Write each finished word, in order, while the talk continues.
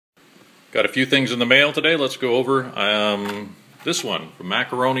Got a few things in the mail today. Let's go over this one from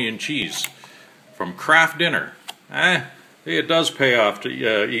Macaroni and Cheese from Kraft Dinner. It does pay off to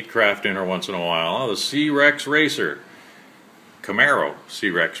eat Kraft Dinner once in a while. The C-Rex Racer, Camaro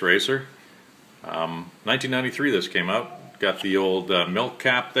C-Rex Racer. 1993 this came out. Got the old milk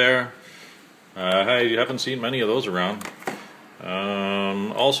cap there. I haven't seen many of those around.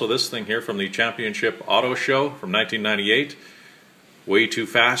 Also this thing here from the Championship Auto Show from 1998. Way too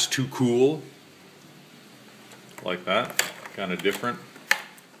fast, too cool. Like that. Kind of different.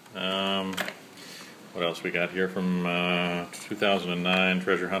 What else we got here from 2009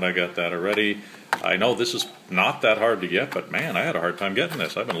 Treasure Hunt? I got that already. I know this is not that hard to get, but man, I had a hard time getting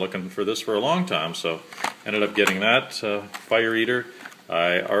this. I've been looking for this for a long time, so ended up getting that. Fire Eater.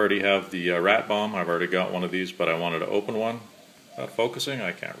 I already have the Rat Bomb. I've already got one of these, but I wanted to open one. Focusing?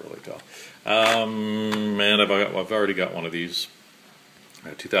 I can't really tell. And I've already got one of these.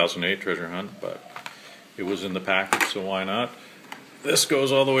 2008 Treasure Hunt, but it was in the package, so why not? This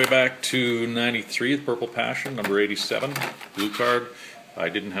goes all the way back to 93, Purple Passion, number 87, blue card. I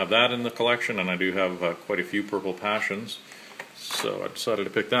didn't have that in the collection, and I do have quite a few Purple Passions, so I decided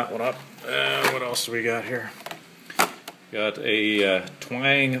to pick that one up. What else do we got here? Got a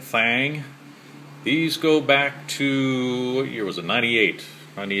Twang Thang. These go back to, what year was it? 98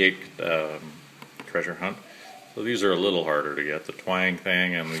 Treasure Hunt. So these are a little harder to get, the Twang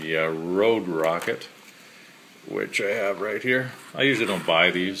Thang and the Road Rocket, which I have right here. I usually don't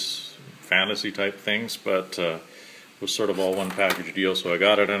buy these fantasy type things, but it was sort of all one package deal, so I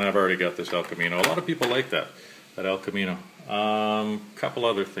got it, and I've already got this El Camino. A lot of people like that El Camino. Couple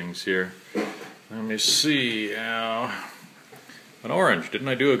other things here. Let me see. An orange. Didn't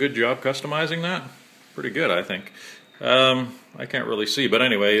I do a good job customizing that? Pretty good, I think. I can't really see, but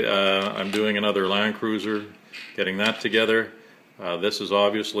anyway, I'm doing another Land Cruiser, getting that together. This is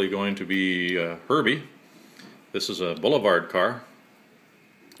obviously going to be Herbie. This is a Boulevard car,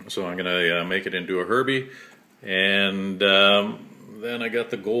 so I'm going to make it into a Herbie. And then I got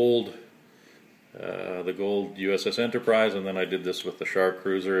the gold USS Enterprise, and then I did this with the Shark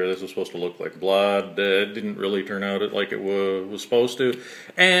Cruiser. This was supposed to look like blood. It didn't really turn out like it was supposed to.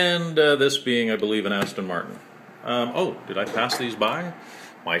 And this being, I believe, an Aston Martin. Oh, did I pass these by?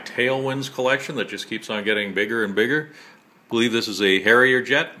 My Tailwinds collection that just keeps on getting bigger and bigger. I believe this is a Harrier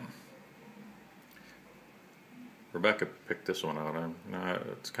jet. Rebecca picked this one out.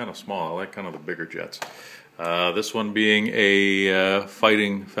 It's kind of small. I like kind of the bigger jets. This one being a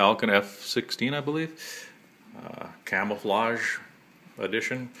Fighting Falcon F-16, I believe. Camouflage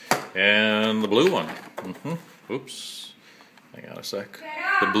edition. And the blue one. Oops. Hang on a sec.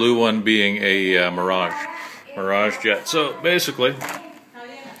 The blue one being a Mirage jet. So basically,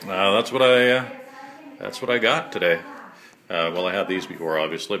 that's what I got today. Well, I had these before,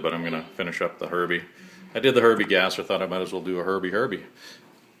 obviously, but I'm gonna finish up the Herbie. I did the Herbie gas. I thought I might as well do a Herbie. There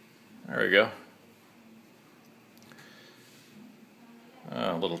we go.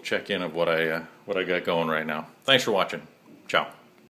 A little check-in of what I got going right now. Thanks for watching. Ciao.